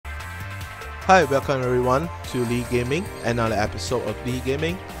Hi, welcome everyone to Lee Gaming, another episode of Lee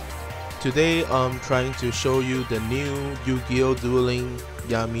Gaming. Today I'm trying to show you the new Yugioh Dueling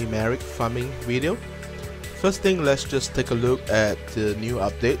Yami Marik farming video. First thing, let's just take a look at the new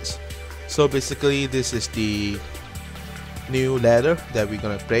updates. So basically this is the new ladder that we're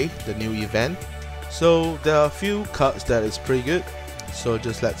gonna play, the new event. So there are a few cards that is pretty good, so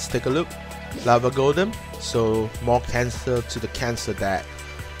just let's take a look. Lava Golem, so more cancer to the cancer deck.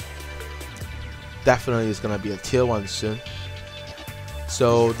 Definitely is gonna be a tier 1 soon.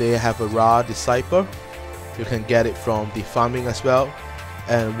 So they have a raw disciple, you can get it from the farming as well,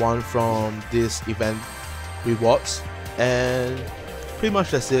 and one from this event rewards, and pretty much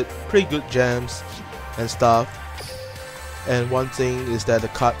that's it. Pretty good gems and stuff. And one thing is that the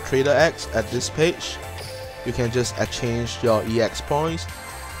card trader X at this page, you can just exchange your EX points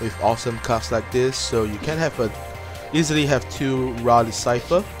with awesome cards like this, so you can have easily have 2 raw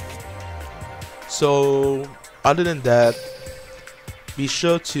disciple. So other than that, be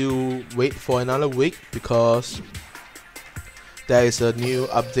sure to wait for another week because there is a new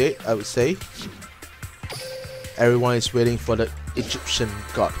update. I would say everyone is waiting for the Egyptian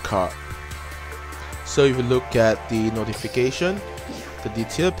God card. So if you look at the notification, the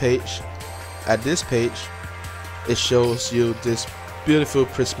detail page, at this page it shows you this beautiful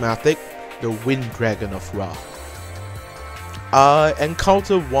prismatic, the Wind Dragon of Ra. I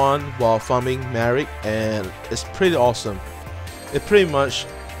encountered one while farming Marik and it's pretty awesome. It pretty much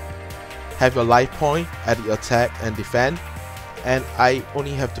have your life point at the attack and defend, and I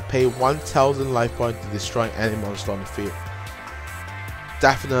only have to pay 1000 life point to destroy any monster on the field.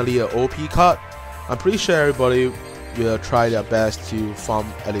 Definitely an OP card. I'm pretty sure everybody will try their best to farm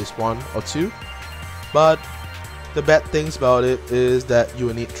at least 1 or 2, but the bad things about it is that you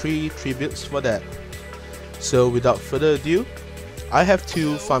will need 3 tributes for that. So without further ado, I have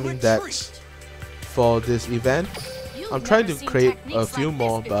 2 farming decks for this event. I'm trying to create a few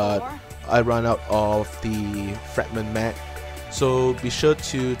more, but I run out of the fragment mag. So be sure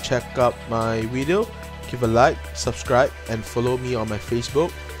to check out my video, give a like, subscribe, and follow me on my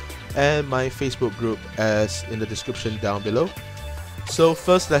Facebook and my Facebook group as in the description down below. So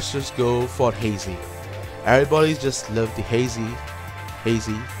first, let's just go for Hazy. Everybody just love the hazy,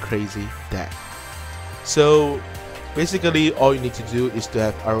 crazy deck. So basically all you need to do is to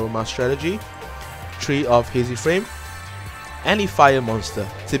have Aroma Strategy, 3 of Hazy Frame, any fire monster.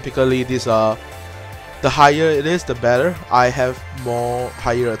 Typically these are, the higher it is the better. I have more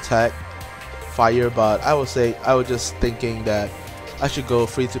higher attack fire, but I would say I was just thinking that I should go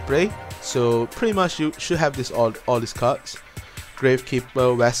free to play. So pretty much you should have this all these cards.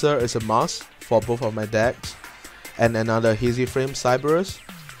 Gravekeeper Vessel is a must for both of my decks, and another Hazy Frame Cyberus.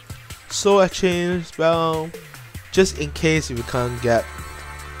 So exchange, well, just in case if you can't get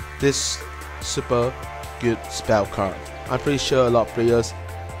this super good spell card. I'm pretty sure a lot of players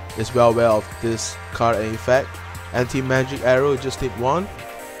is well aware of this card and effect. Anti-magic arrow, you just need 1.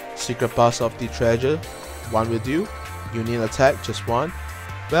 Secret pass of the treasure, 1 will do. Union attack, just 1.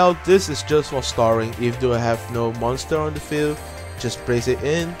 Well, this is just for storing. If you have no monster on the field, just place it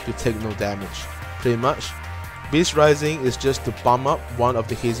in, you take no damage. Pretty much. Beast Rising is just to bump up 1 of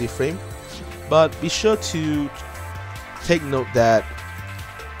the Hazy Frame, but be sure to take note that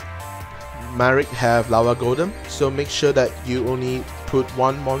Marik have Lava Golem, so make sure that you only put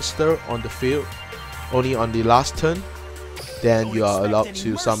 1 monster on the field only on the last turn, then you are allowed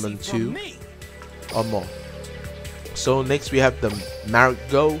to summon 2 or more. So next we have the Marik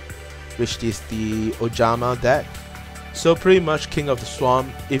Go, which is the Ojama deck. So pretty much King of the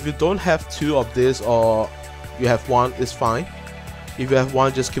Swamp. If you don't have 2 of this or you have 1, it's fine. If you have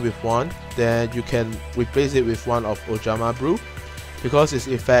 1, just keep with 1. Then you can replace it with 1 of Ojama Brew, because its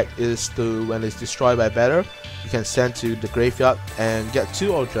effect is to, when it's destroyed by battle, you can send to the graveyard and get 2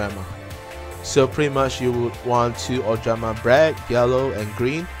 Ojama. So pretty much you would want 2 Ojama Brag, yellow and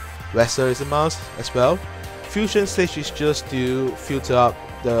green. Vessel is a must as well. Fusion Stage is just to filter up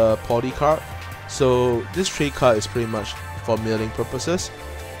the poly card. So this 3 card is pretty much for milling purposes.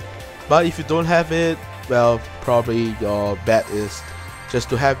 But if you don't have it, well, probably your bet is just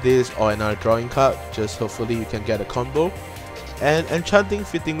to have this or another drawing card. Just hopefully you can get a combo. And Enchanting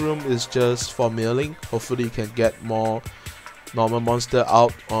Fitting Room is just for milling. Hopefully you can get more normal monster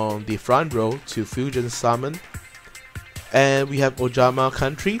out on the front row to fusion summon. And we have Ojama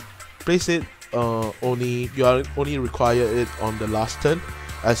Country. Place it you only require it on the last turn,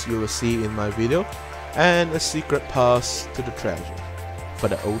 as you will see in my video, and a secret pass to the treasure for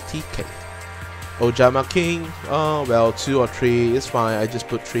the OTK. Ojama King, well, 2 or 3 is fine, I just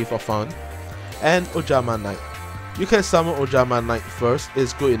put 3 for fun. And Ojama Knight. You can summon Ojama Knight first,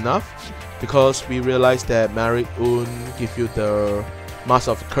 it's good enough because we realized that Marik won't give you the Mask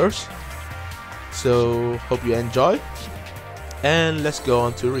of Curse. So hope you enjoy, and let's go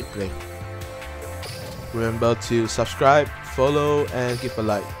on to replay. Remember to subscribe, follow, and give a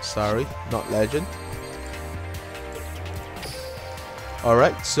like. Sorry, not legend.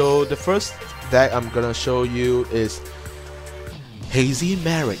 Alright, so the first deck I'm gonna show you is Hazy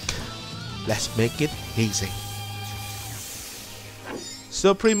Marik. Let's make it hazy.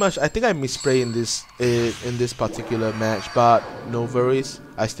 So pretty much, I think I misspray in this particular match, but no worries.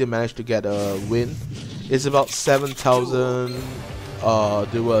 I still managed to get a win. It's about 7,000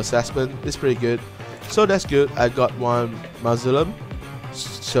 dual assessment. It's pretty good. So that's good. I got one mausoleum,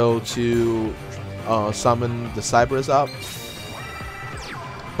 so to summon the Cyberus up.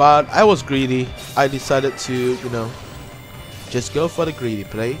 But I was greedy. I decided to, you know, just go for the greedy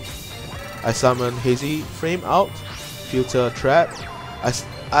play. I summoned Hazy Frame out, filter trap.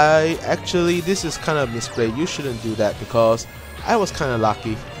 I actually, this is kind of misplay. You shouldn't do that because I was kind of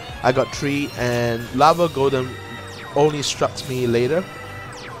lucky. I got 3 and Lava Golden only struck me later.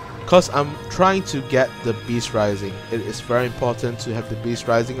 Because I'm trying to get the Beast Rising. It is very important to have the Beast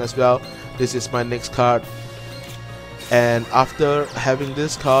Rising as well. This is my next card. And after having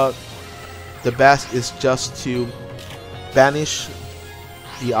this card, the best is just to banish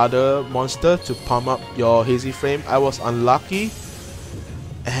the other monster to pump up your Hazy Frame. I was unlucky.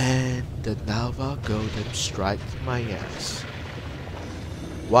 And the Lava Golden struck my ass.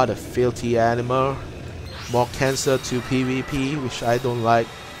 What a filthy animal. More cancer to PvP, which I don't like.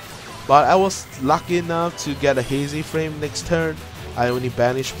 But I was lucky enough to get a Hazy Frame next turn. I only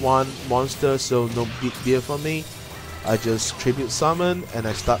banished one monster, so no big deal for me. I just tribute summon and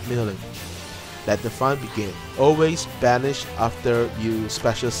I start milling. Let the fun begin. Always banish after you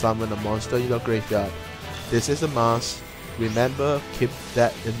special summon a monster in your graveyard. This is a must. Remember, keep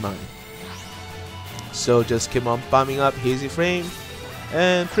that in mind. So just keep on bumming up Hazy Frame,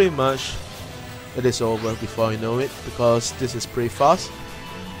 and pretty much it is over before you know it, because this is pretty fast.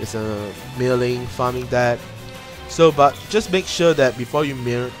 It's a milling farming deck. So but just make sure that before you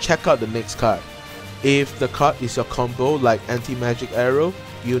mill, check out the next card. If the card is your combo like Anti-Magic Arrow,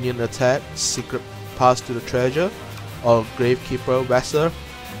 Union Attack, Secret Pass to the Treasure, or Gravekeeper Vessel,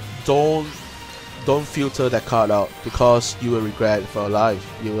 don't filter that card out, because you will regret it for life.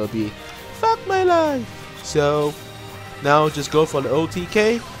 You will be, fuck my life. So now just go for the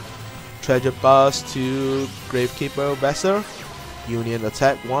OTK, Treasure Pass to Gravekeeper Vessel, Union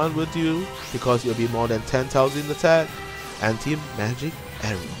Attack 1 will do, because you'll be more than 10,000 attack, Anti-Magic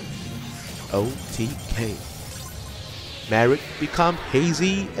Arrow, OTK. Marik become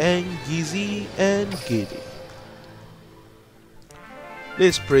hazy and yeezy and giddy.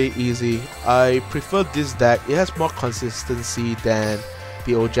 This is pretty easy. I prefer this deck. It has more consistency than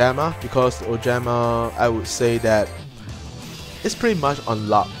the Ojama, because the Ojama, I would say that it's pretty much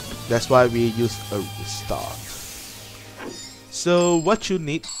unlocked. That's why we use a restart. So what you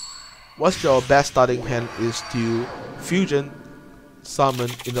need, what's your best starting hand is to fusion summon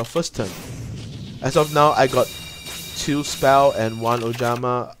in your first turn. As of now, I got 2 spell and 1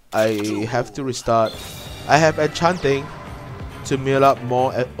 Ojama. I have to restart. I have enchanting to mill up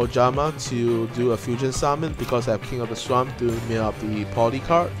more Ojama to do a fusion summon, because I have King of the Swamp to mill up the Poly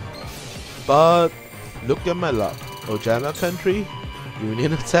card. But look at my luck. Ojama Country,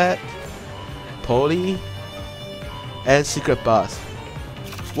 Union Attack, Poly, and Secret Pass.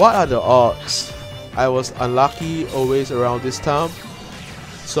 What are the odds? I was unlucky always around this time.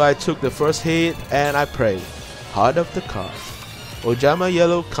 So I took the first hit and I prayed. Heart of the card. Ojama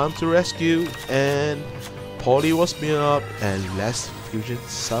Yellow come to rescue, and Poly was milled up, and let's fusion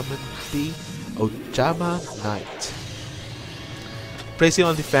summon the Ojama Knight. Placing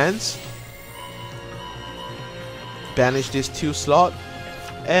on defense. Banish this 2 slot,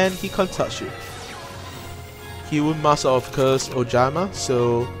 and he can't touch you. He will Master of Curse Ojama,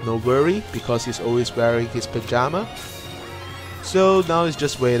 so no worry, because he's always wearing his pajama. So now he's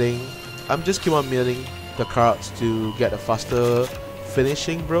just waiting. I'm just keep on milling the cards to get a faster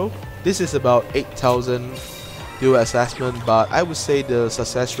finishing, bro. This is about 8,000 dual assessment, but I would say the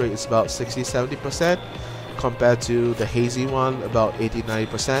success rate is about 60-70% compared to the hazy one, about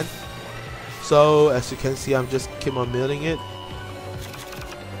 80-90%. So as you can see, I'm just keep on milling it,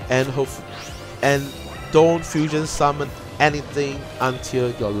 and don't fusion summon anything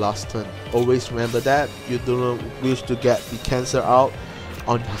until your last turn. Always remember that. You do not wish to get the cancer out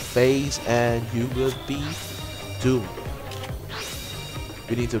on your face, and you will be doomed.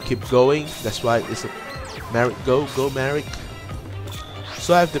 You need to keep going. That's why it's a Marik, go Marik.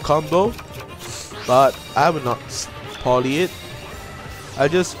 So I have the combo, but I will not poly it. I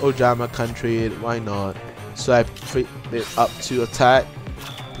just Ojama country it, why not? So I flip it up to attack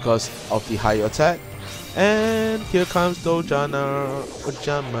because of the higher attack. And here comes the Ojama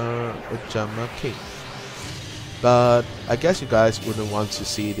King. But I guess you guys wouldn't want to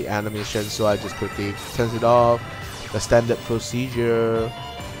see the animation, so I just quickly turn it off. The standard procedure,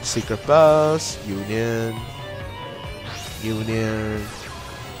 secret bus, union,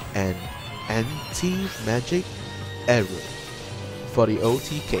 and anti-magic error for the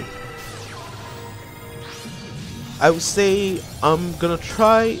OTK. I would say I'm gonna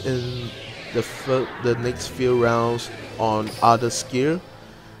try in the next few rounds on other skill.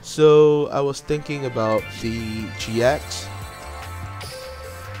 So I was thinking about the GX.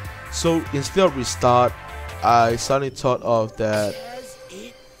 So instead of restart, I suddenly thought of that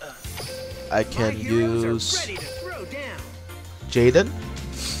I can use Jaden,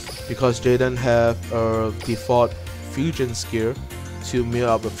 because Jaden have a default fusion skill to mirror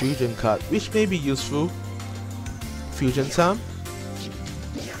up a fusion card, which may be useful. Fusion time.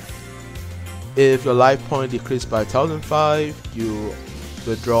 If your life point decreased by 1005, you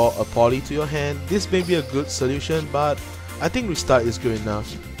withdraw a poly to your hand. This may be a good solution, but I think restart is good enough.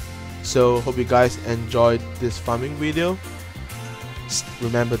 So hope you guys enjoyed this farming video.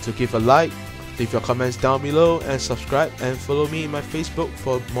 Remember to give a like, leave your comments down below, and subscribe and follow me in my Facebook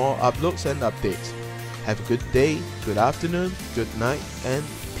for more uploads and updates. Have a good day, good afternoon, good night, and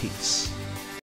peace.